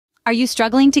Are you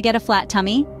struggling to get a flat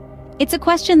tummy? It's a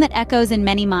question that echoes in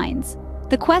many minds.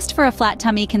 The quest for a flat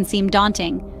tummy can seem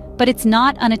daunting, but it's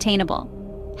not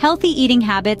unattainable. Healthy eating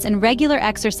habits and regular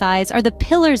exercise are the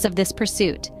pillars of this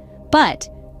pursuit. But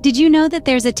did you know that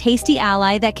there's a tasty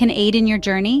ally that can aid in your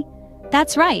journey?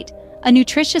 That's right, a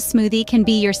nutritious smoothie can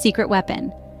be your secret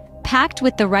weapon. Packed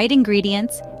with the right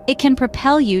ingredients, it can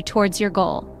propel you towards your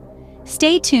goal.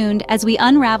 Stay tuned as we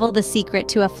unravel the secret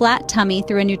to a flat tummy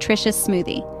through a nutritious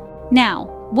smoothie.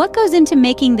 Now, what goes into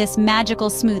making this magical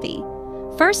smoothie?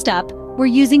 First up, we're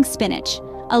using spinach,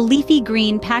 a leafy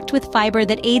green packed with fiber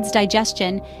that aids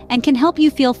digestion and can help you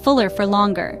feel fuller for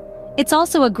longer. It's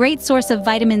also a great source of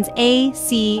vitamins A,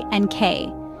 C, and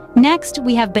K. Next,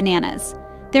 we have bananas.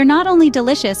 They're not only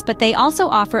delicious, but they also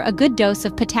offer a good dose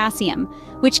of potassium,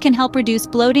 which can help reduce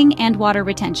bloating and water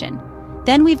retention.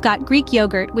 Then we've got Greek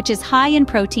yogurt, which is high in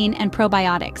protein and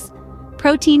probiotics.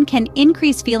 Protein can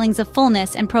increase feelings of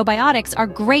fullness, and probiotics are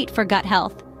great for gut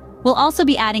health. We'll also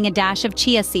be adding a dash of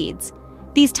chia seeds.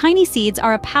 These tiny seeds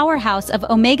are a powerhouse of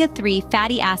omega-3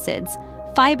 fatty acids,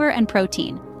 fiber, and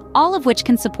protein, all of which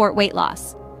can support weight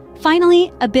loss.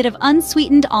 Finally, a bit of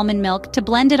unsweetened almond milk to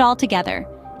blend it all together.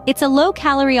 It's a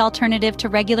low-calorie alternative to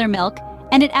regular milk,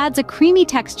 and it adds a creamy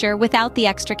texture without the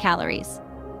extra calories.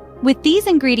 With these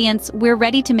ingredients, we're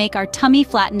ready to make our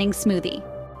tummy-flattening smoothie.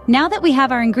 Now that we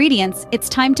have our ingredients, it's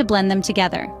time to blend them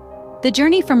together. The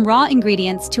journey from raw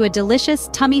ingredients to a delicious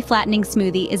tummy-flattening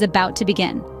smoothie is about to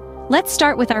begin. Let's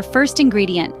start with our first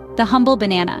ingredient, the humble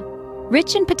banana.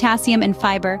 Rich in potassium and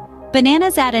fiber,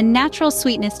 bananas add a natural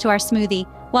sweetness to our smoothie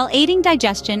while aiding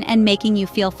digestion and making you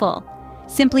feel full.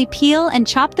 Simply peel and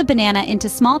chop the banana into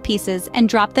small pieces and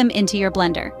drop them into your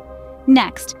blender.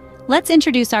 Next, let's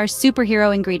introduce our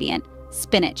superhero ingredient,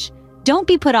 spinach. Don't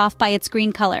be put off by its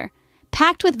green color.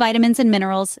 Packed with vitamins and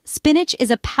minerals, spinach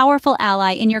is a powerful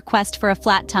ally in your quest for a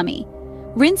flat tummy.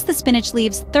 Rinse the spinach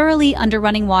leaves thoroughly under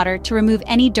running water to remove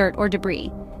any dirt or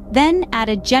debris. Then add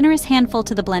a generous handful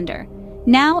to the blender.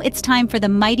 Now it's time for the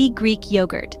mighty Greek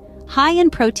yogurt. High in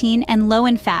protein and low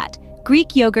in fat,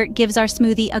 Greek yogurt gives our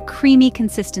smoothie a creamy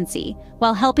consistency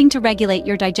while helping to regulate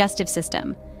your digestive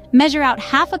system. Measure out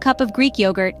half a cup of Greek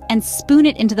yogurt and spoon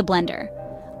it into the blender.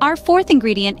 Our fourth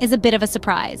ingredient is a bit of a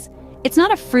surprise. It's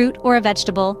not a fruit or a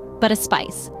vegetable, but a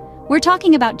spice. We're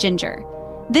talking about ginger.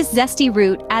 This zesty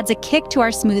root adds a kick to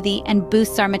our smoothie and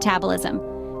boosts our metabolism.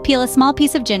 Peel a small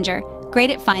piece of ginger,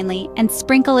 grate it finely, and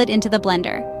sprinkle it into the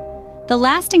blender. The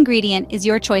last ingredient is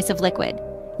your choice of liquid.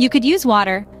 You could use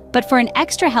water, but for an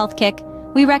extra health kick,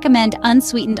 we recommend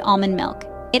unsweetened almond milk.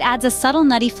 It adds a subtle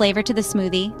nutty flavor to the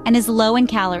smoothie and is low in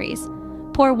calories.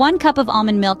 Pour 1 cup of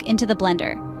almond milk into the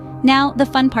blender. Now the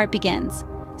fun part begins.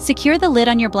 Secure the lid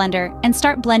on your blender and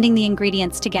start blending the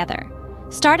ingredients together.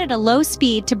 Start at a low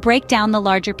speed to break down the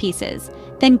larger pieces,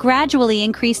 then gradually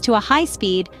increase to a high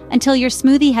speed until your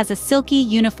smoothie has a silky,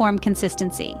 uniform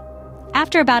consistency.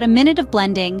 After about a minute of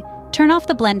blending, turn off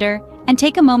the blender and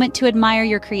take a moment to admire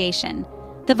your creation.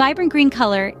 The vibrant green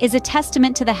color is a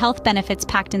testament to the health benefits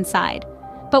packed inside.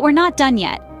 But we're not done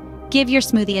yet. Give your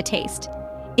smoothie a taste.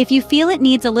 If you feel it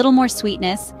needs a little more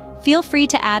sweetness, feel free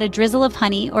to add a drizzle of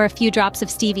honey or a few drops of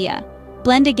stevia.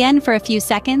 Blend again for a few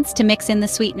seconds to mix in the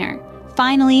sweetener.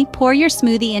 Finally, pour your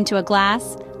smoothie into a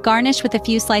glass, garnish with a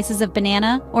few slices of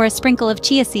banana or a sprinkle of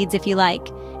chia seeds if you like,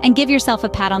 and give yourself a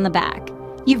pat on the back.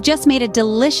 You've just made a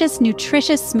delicious,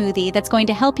 nutritious smoothie that's going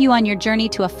to help you on your journey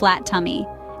to a flat tummy.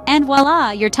 And voila,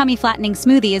 your tummy-flattening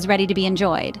smoothie is ready to be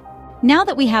enjoyed. Now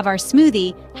that we have our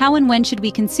smoothie, how and when should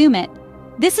we consume it?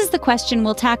 This is the question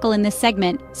we'll tackle in this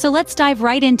segment, so let's dive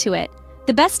right into it.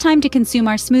 The best time to consume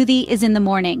our smoothie is in the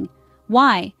morning.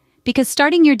 Why? Because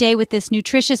starting your day with this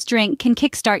nutritious drink can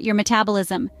kickstart your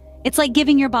metabolism. It's like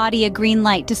giving your body a green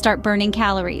light to start burning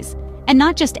calories. And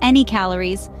not just any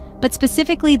calories, but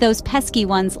specifically those pesky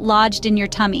ones lodged in your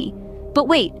tummy. But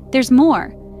wait, there's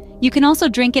more. You can also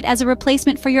drink it as a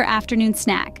replacement for your afternoon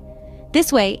snack.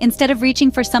 This way, instead of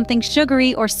reaching for something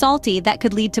sugary or salty that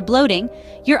could lead to bloating,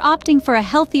 you're opting for a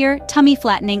healthier,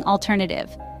 tummy-flattening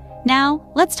alternative. Now,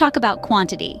 let's talk about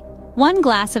quantity. 1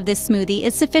 glass of this smoothie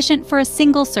is sufficient for a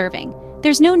single serving.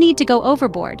 There's no need to go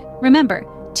overboard. Remember,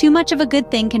 too much of a good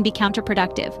thing can be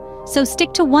counterproductive. So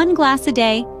stick to 1 glass a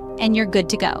day, and you're good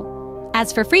to go.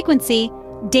 As for frequency,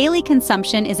 daily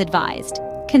consumption is advised.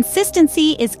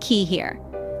 Consistency is key here.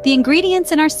 The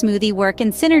ingredients in our smoothie work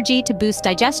in synergy to boost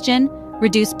digestion,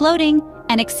 reduce bloating,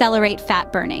 and accelerate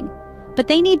fat burning. But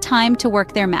they need time to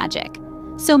work their magic.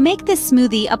 So make this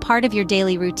smoothie a part of your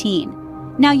daily routine.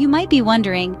 Now you might be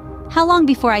wondering, how long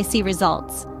before I see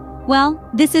results? Well,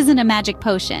 this isn't a magic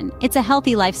potion, it's a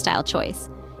healthy lifestyle choice.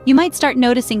 You might start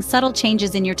noticing subtle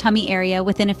changes in your tummy area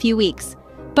within a few weeks.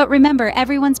 But remember,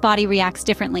 everyone's body reacts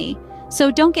differently,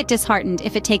 so don't get disheartened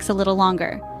if it takes a little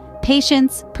longer.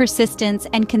 Patience, persistence,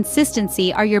 and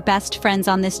consistency are your best friends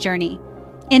on this journey.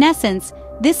 In essence,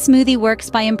 this smoothie works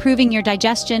by improving your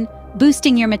digestion,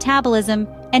 boosting your metabolism,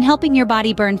 and helping your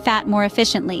body burn fat more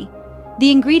efficiently. The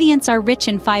ingredients are rich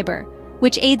in fiber,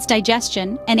 which aids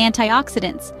digestion, and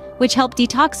antioxidants, which help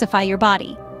detoxify your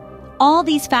body. All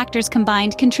these factors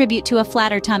combined contribute to a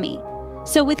flatter tummy.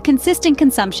 So with consistent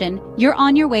consumption, you're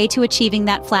on your way to achieving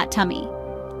that flat tummy.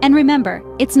 And remember,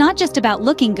 it's not just about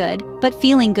looking good, but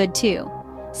feeling good too.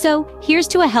 So here's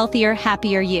to a healthier,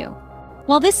 happier you.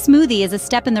 While this smoothie is a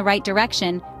step in the right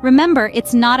direction, remember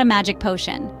it's not a magic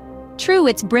potion. True,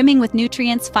 it's brimming with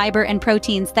nutrients, fiber, and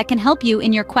proteins that can help you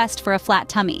in your quest for a flat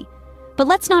tummy. But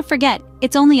let's not forget,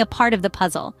 it's only a part of the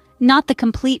puzzle, not the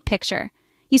complete picture.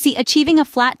 You see, achieving a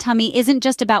flat tummy isn't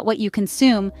just about what you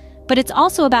consume, but it's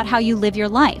also about how you live your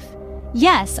life.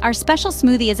 Yes, our special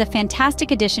smoothie is a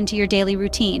fantastic addition to your daily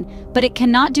routine, but it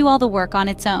cannot do all the work on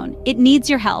its own. It needs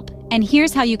your help, and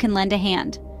here's how you can lend a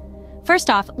hand. First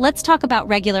off, let's talk about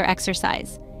regular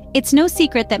exercise. It's no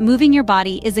secret that moving your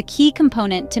body is a key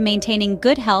component to maintaining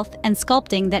good health and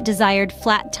sculpting that desired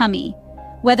flat tummy.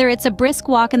 Whether it's a brisk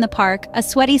walk in the park, a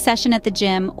sweaty session at the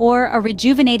gym, or a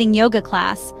rejuvenating yoga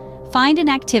class, find an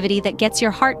activity that gets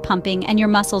your heart pumping and your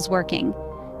muscles working.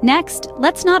 Next,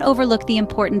 let's not overlook the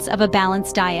importance of a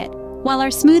balanced diet. While our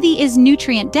smoothie is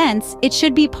nutrient-dense, it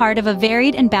should be part of a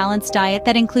varied and balanced diet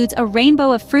that includes a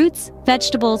rainbow of fruits,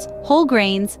 vegetables, whole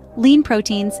grains, lean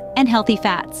proteins, and healthy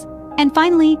fats. And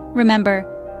finally, remember,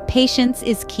 patience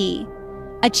is key.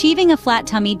 Achieving a flat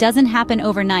tummy doesn't happen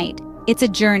overnight. It's a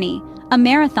journey, a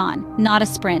marathon, not a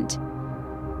sprint.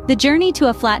 The journey to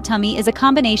a flat tummy is a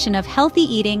combination of healthy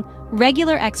eating,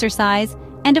 regular exercise,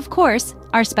 and of course,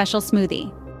 our special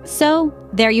smoothie. So,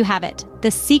 there you have it,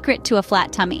 the secret to a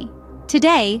flat tummy.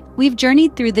 Today, we've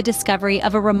journeyed through the discovery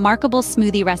of a remarkable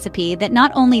smoothie recipe that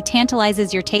not only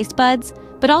tantalizes your taste buds,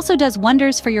 but also does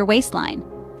wonders for your waistline.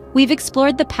 We've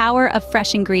explored the power of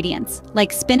fresh ingredients,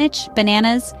 like spinach,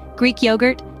 bananas, Greek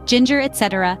yogurt, ginger,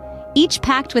 etc., each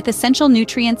packed with essential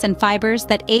nutrients and fibers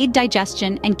that aid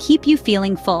digestion and keep you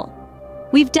feeling full.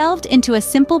 We've delved into a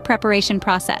simple preparation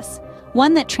process,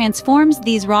 one that transforms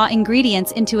these raw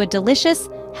ingredients into a delicious,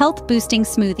 health-boosting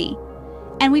smoothie.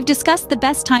 And we've discussed the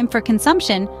best time for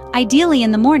consumption, ideally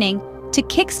in the morning, to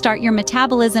kickstart your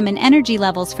metabolism and energy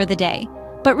levels for the day.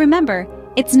 But remember,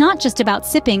 it's not just about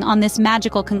sipping on this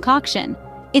magical concoction.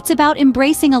 It's about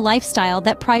embracing a lifestyle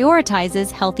that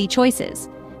prioritizes healthy choices.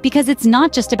 Because it's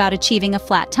not just about achieving a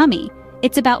flat tummy.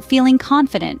 It's about feeling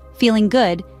confident, feeling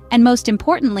good, and most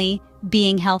importantly,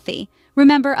 being healthy.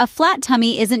 Remember, a flat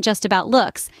tummy isn't just about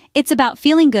looks, it's about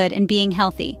feeling good and being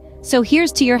healthy. So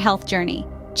here's to your health journey.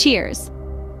 Cheers!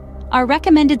 Our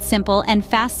recommended simple and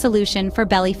fast solution for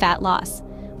belly fat loss.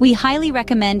 We highly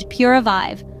recommend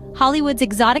Purivive, Hollywood's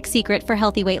exotic secret for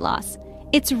healthy weight loss.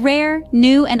 Its rare,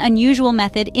 new, and unusual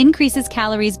method increases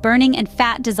calories burning and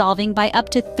fat dissolving by up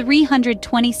to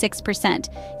 326%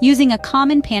 using a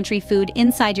common pantry food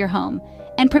inside your home,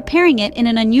 and preparing it in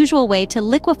an unusual way to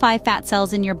liquefy fat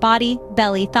cells in your body,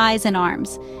 belly, thighs, and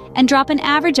arms, and drop an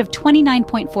average of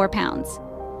 29.4 pounds.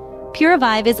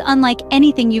 Purivive is unlike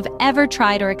anything you've ever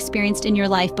tried or experienced in your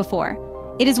life before.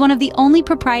 It is one of the only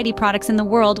proprietary products in the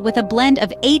world with a blend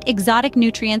of 8 exotic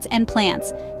nutrients and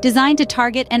plants designed to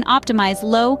target and optimize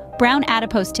low, brown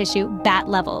adipose tissue BAT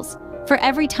levels. For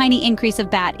every tiny increase of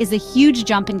BAT is a huge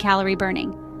jump in calorie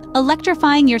burning,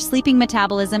 electrifying your sleeping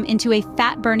metabolism into a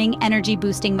fat-burning,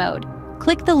 energy-boosting mode.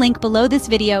 Click the link below this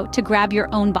video to grab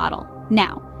your own bottle.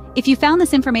 Now, if you found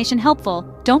this information helpful,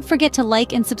 don't forget to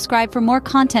like and subscribe for more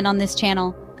content on this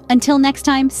channel. Until next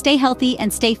time, stay healthy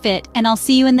and stay fit, and I'll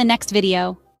see you in the next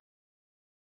video.